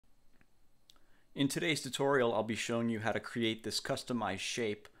In today's tutorial, I'll be showing you how to create this customized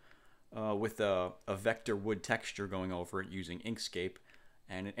shape with a vector wood texture going over it using Inkscape.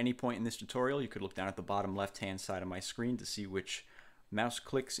 And at any point in this tutorial, you could look down at the bottom left-hand side of my screen to see which mouse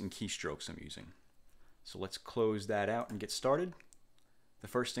clicks and keystrokes I'm using. So let's close that out and get started. The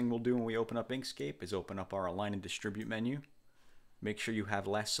first thing we'll do when we open up Inkscape is open up our Align and Distribute menu. Make sure you have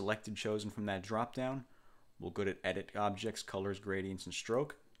Last Selected chosen from that drop-down. We'll go to Edit Objects, Colors, Gradients, and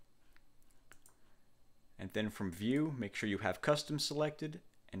Stroke. And then from View, make sure you have Custom selected,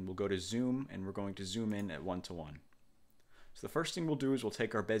 and we'll go to Zoom, and we're going to zoom in at 1:1. So the first thing we'll do is we'll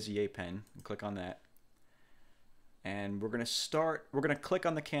take our Bezier pen and click on that. And we're going to click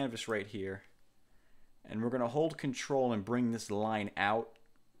on the canvas right here, and we're going to hold Control and bring this line out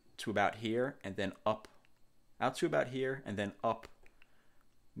to about here, and then up. Out to about here, and then up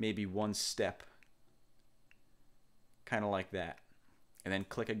maybe one step. Kind of like that. And then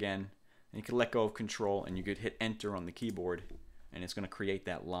click again. And you can let go of Control and you could hit Enter on the keyboard and it's going to create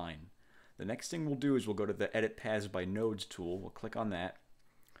that line. The next thing we'll do is we'll go to the Edit Paths by Nodes tool. We'll click on that.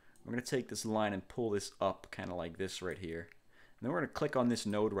 We're going to take this line and pull this up kind of like this right here. And then we're going to click on this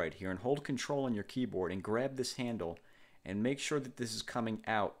node right here and hold Control on your keyboard and grab this handle and make sure that this is coming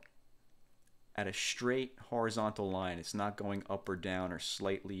out at a straight horizontal line. It's not going up or down or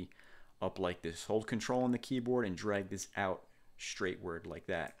slightly up like this. Hold Control on the keyboard and drag this out straightward like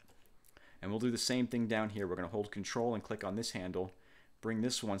that. And we'll do the same thing down here. We're going to hold Control and click on this handle, bring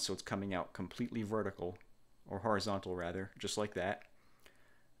this one so it's coming out completely vertical, or horizontal rather, just like that.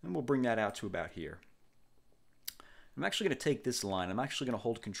 And we'll bring that out to about here. I'm actually going to take this line, I'm actually going to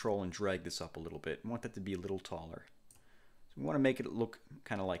hold Control and drag this up a little bit. I want that to be a little taller. So we want to make it look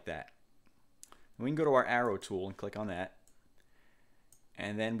kind of like that. And we can go to our arrow tool and click on that.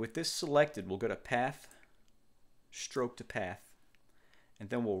 And then with this selected, we'll go to Path, Stroke to Path. And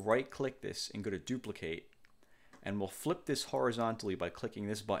then we'll right click this and go to Duplicate, and we'll flip this horizontally by clicking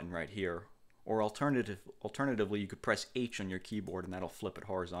this button right here, or alternatively you could press H on your keyboard and that'll flip it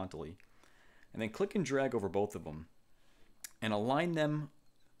horizontally. And then click and drag over both of them and align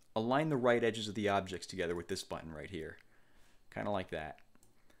the right edges of the objects together with this button right here, kind of like that.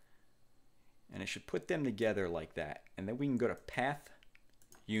 And it should put them together like that, and then we can go to Path,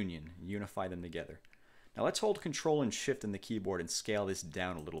 Union, and unify them together. Now let's hold Control and Shift on the keyboard and scale this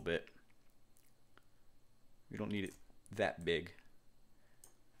down a little bit. We don't need it that big.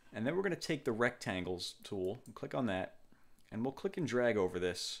 And then we're going to take the Rectangles tool and click on that, and we'll click and drag over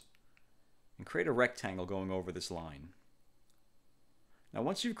this and create a rectangle going over this line. Now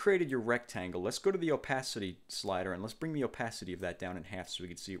once you've created your rectangle, let's go to the opacity slider and let's bring the opacity of that down in half so we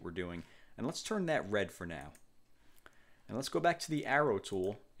can see what we're doing. And let's turn that red for now. And let's go back to the arrow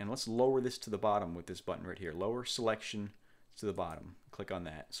tool and let's lower this to the bottom with this button right here. Lower selection to the bottom. Click on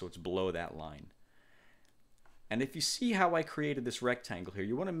that so it's below that line. And if you see how I created this rectangle here,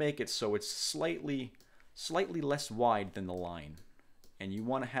 you want to make it so it's slightly less wide than the line. And you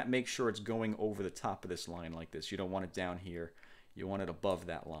want to make sure it's going over the top of this line like this. You don't want it down here. You want it above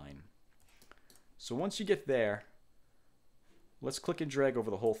that line. So once you get there, let's click and drag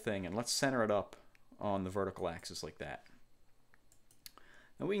over the whole thing and let's center it up on the vertical axis like that.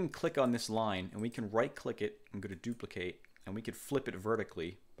 Now we can click on this line and we can right click it and go to Duplicate, and we could flip it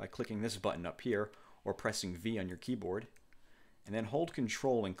vertically by clicking this button up here or pressing V on your keyboard, and then hold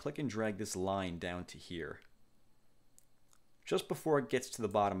Control and click and drag this line down to here just before it gets to the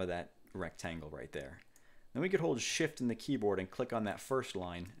bottom of that rectangle right there. Then we could hold Shift in the keyboard and click on that first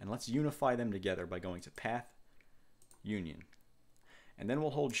line, and let's unify them together by going to Path, Union. And then we'll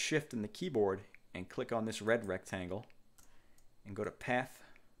hold Shift in the keyboard and click on this red rectangle and go to Path,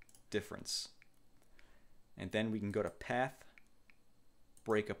 Difference. And then we can go to Path,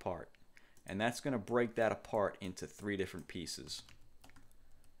 Break Apart. And that's going to break that apart into 3 different pieces.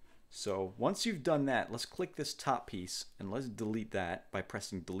 So once you've done that, let's click this top piece and let's delete that by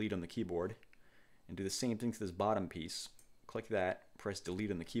pressing Delete on the keyboard. And do the same thing to this bottom piece. Click that, press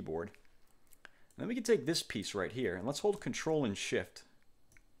Delete on the keyboard. And then we can take this piece right here and let's hold Control and Shift.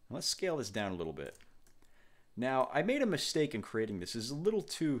 And let's scale this down a little bit. Now, I made a mistake in creating this. This is a little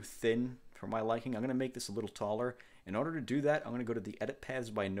too thin for my liking. I'm going to make this a little taller. In order to do that, I'm going to go to the Edit Paths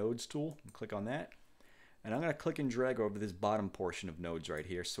by Nodes tool and click on that. And I'm going to click and drag over this bottom portion of nodes right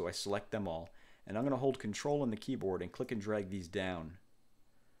here so I select them all. And I'm going to hold Control on the keyboard and click and drag these down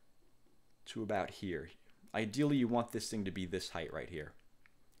to about here. Ideally, you want this thing to be this height right here.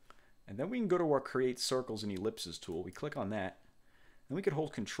 And then we can go to our Create Circles and Ellipses tool. We click on that. And we could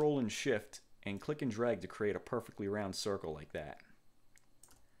hold Control and Shift and click and drag to create a perfectly round circle like that.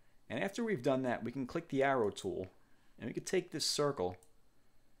 And after we've done that, we can click the arrow tool and we could take this circle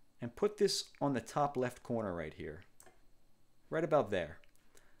and put this on the top left corner right here. Right about there.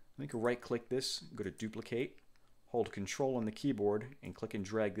 We can right click this, go to duplicate, hold Control on the keyboard and click and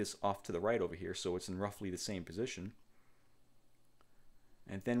drag this off to the right over here so it's in roughly the same position.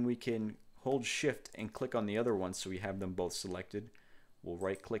 And then we can hold Shift and click on the other one so we have them both selected. We'll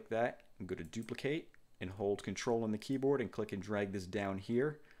right click that and go to duplicate and hold Control on the keyboard and click and drag this down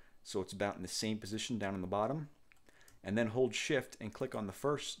here so it's about in the same position down on the bottom. And then hold Shift and click on the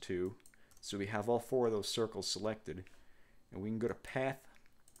first two so we have all four of those circles selected. And we can go to Path,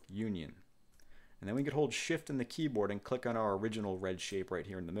 Union. And then we can hold Shift in the keyboard and click on our original red shape right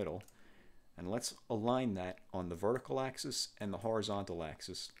here in the middle. And let's align that on the vertical axis and the horizontal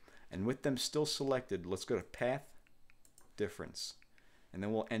axis. And with them still selected, let's go to Path, Difference. And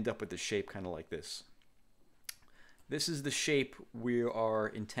then we'll end up with the shape kind of like this. This is the shape we are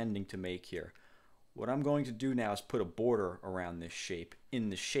intending to make here. What I'm going to do now is put a border around this shape in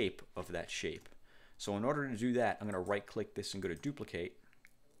the shape of that shape. So in order to do that, I'm going to right click this and go to duplicate.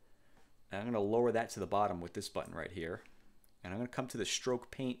 And I'm going to lower that to the bottom with this button right here. And I'm going to come to the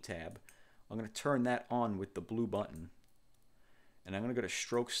Stroke Paint tab. I'm going to turn that on with the blue button. And I'm going to go to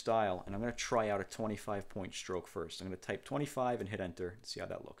Stroke Style, and I'm going to try out a 25-point stroke first. I'm going to type 25 and hit Enter and see how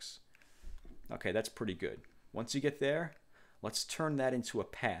that looks. Okay, that's pretty good. Once you get there, let's turn that into a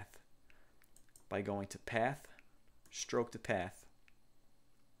path by going to Path, Stroke to Path.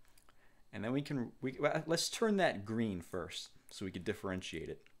 And then let's turn that green first so we can differentiate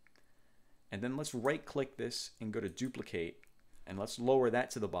it. And then let's right click this and go to duplicate and let's lower that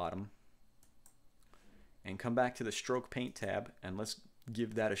to the bottom and come back to the Stroke Paint tab and let's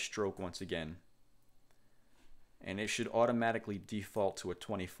give that a stroke once again. And it should automatically default to a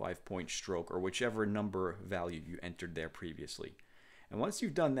 25-point stroke or whichever number value you entered there previously. And once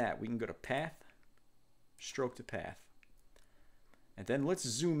you've done that, we can go to Path, Stroke to Path. And then let's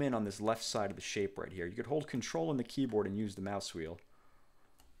zoom in on this left side of the shape right here. You could hold Control on the keyboard and use the mouse wheel.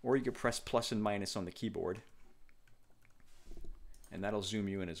 Or you could press plus and minus on the keyboard. And that'll zoom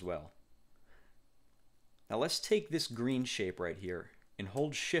you in as well. Now let's take this green shape right here and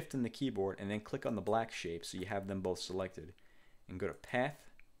hold Shift in the keyboard and then click on the black shape so you have them both selected. And go to Path,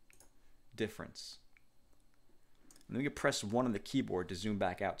 Difference. And then we can press 1 on the keyboard to zoom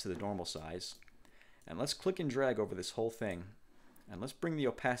back out to the normal size. And let's click and drag over this whole thing. And let's bring the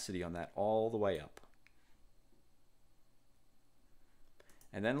opacity on that all the way up.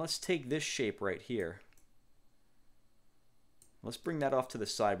 And then let's take this shape right here. Let's bring that off to the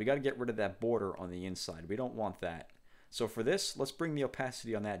side. We got to get rid of that border on the inside. We don't want that. So for this, let's bring the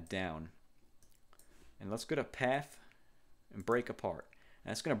opacity on that down. And let's go to Path and Break Apart.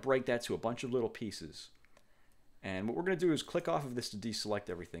 And it's going to break that to a bunch of little pieces. And what we're going to do is click off of this to deselect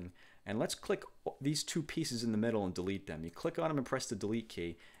everything. And let's click these two pieces in the middle and delete them. You click on them and press the delete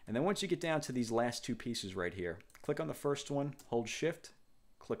key. And then once you get down to these last two pieces right here, click on the first one, hold Shift,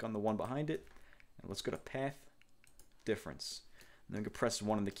 click on the one behind it, and let's go to Path, Difference. And then we can press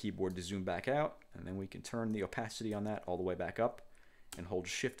 1 on the keyboard to zoom back out, and then we can turn the opacity on that all the way back up, and hold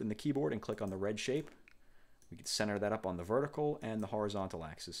Shift in the keyboard and click on the red shape. We can center that up on the vertical and the horizontal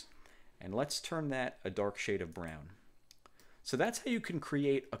axis. And let's turn that a dark shade of brown. So that's how you can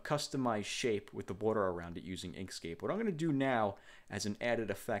create a customized shape with the border around it using Inkscape. What I'm going to do now as an added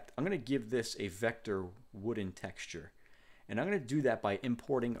effect, I'm going to give this a vector wooden texture. And I'm going to do that by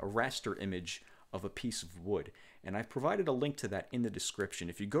importing a raster image of a piece of wood. And I've provided a link to that in the description.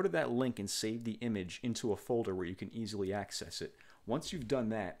 If you go to that link and save the image into a folder where you can easily access it, once you've done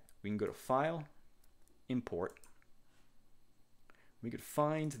that, we can go to File, Import. We could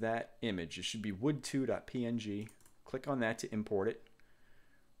find that image. It should be wood2.png. Click on that to import it.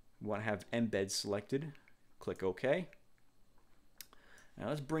 We want to have embed selected. Click OK. Now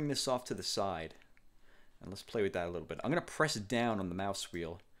let's bring this off to the side and let's play with that a little bit. I'm going to press down on the mouse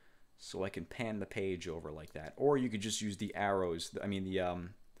wheel so I can pan the page over like that. Or you could just use the arrows, the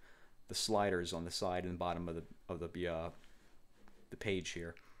sliders on the side and bottom of the page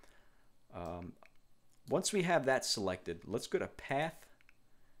here. Once we have that selected, let's go to Path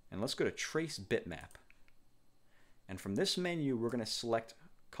and let's go to Trace Bitmap. And from this menu, we're going to select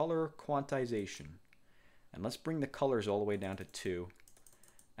Color Quantization. And let's bring the colors all the way down to 2.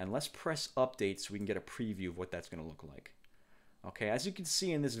 And let's press Update so we can get a preview of what that's going to look like. Okay, as you can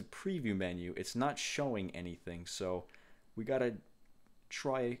see in this preview menu, it's not showing anything. So we got to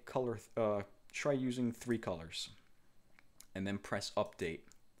try using 3 colors. And then press Update.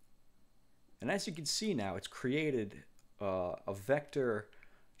 And as you can see now, it's created a vector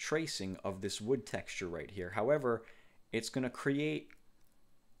tracing of this wood texture right here. However, it's going to create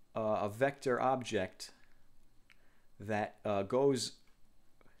a vector object that goes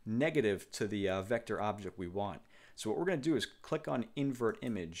negative to the vector object we want. So what we're going to do is click on invert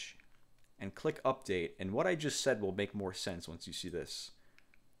image and click update, and what I just said will make more sense once you see this.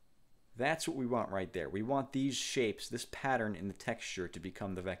 That's what we want right there. We want these shapes, this pattern in the texture to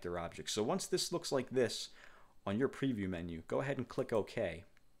become the vector object. So once this looks like this on your preview menu, go ahead and click OK.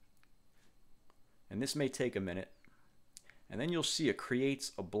 And this may take a minute. And then you'll see it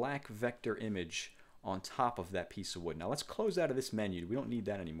creates a black vector image on top of that piece of wood. Now let's close out of this menu. We don't need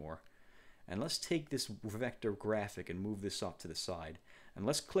that anymore. And let's take this vector graphic and move this off to the side. And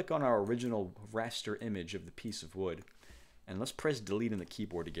let's click on our original raster image of the piece of wood. And let's press delete on the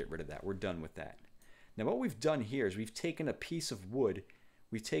keyboard to get rid of that. We're done with that. Now what we've done here is we've taken a piece of wood,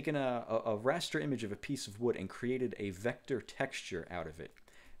 we've taken a raster image of a piece of wood and created a vector texture out of it.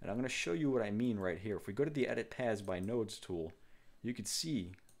 And I'm going to show you what I mean right here. If we go to the Edit Paths by Nodes tool, you can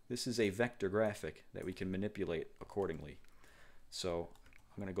see this is a vector graphic that we can manipulate accordingly. So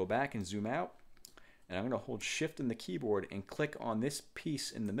I'm going to go back and zoom out, and I'm going to hold Shift in the keyboard and click on this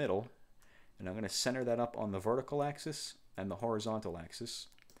piece in the middle, and I'm going to center that up on the vertical axis and the horizontal axis,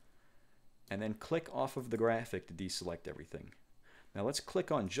 and then click off of the graphic to deselect everything. Now let's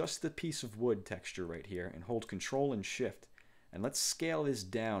click on just the piece of wood texture right here and hold Control and Shift, and let's scale this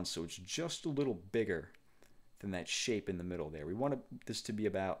down so it's just a little bigger than that shape in the middle there. We want this to be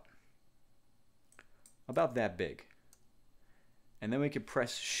about that big. And then we can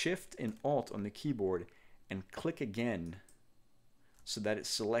press Shift and Alt on the keyboard and click again so that it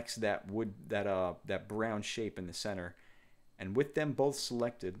selects that wood, that brown shape in the center. And with them both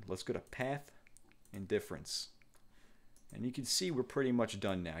selected, let's go to Path and Difference. And you can see we're pretty much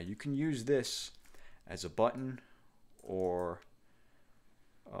done now. You can use this as a button or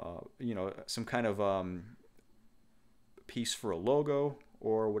you know, some kind of piece for a logo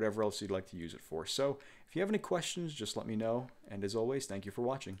or whatever else you'd like to use it for. So if you have any questions, just let me know. And as always, thank you for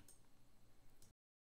watching.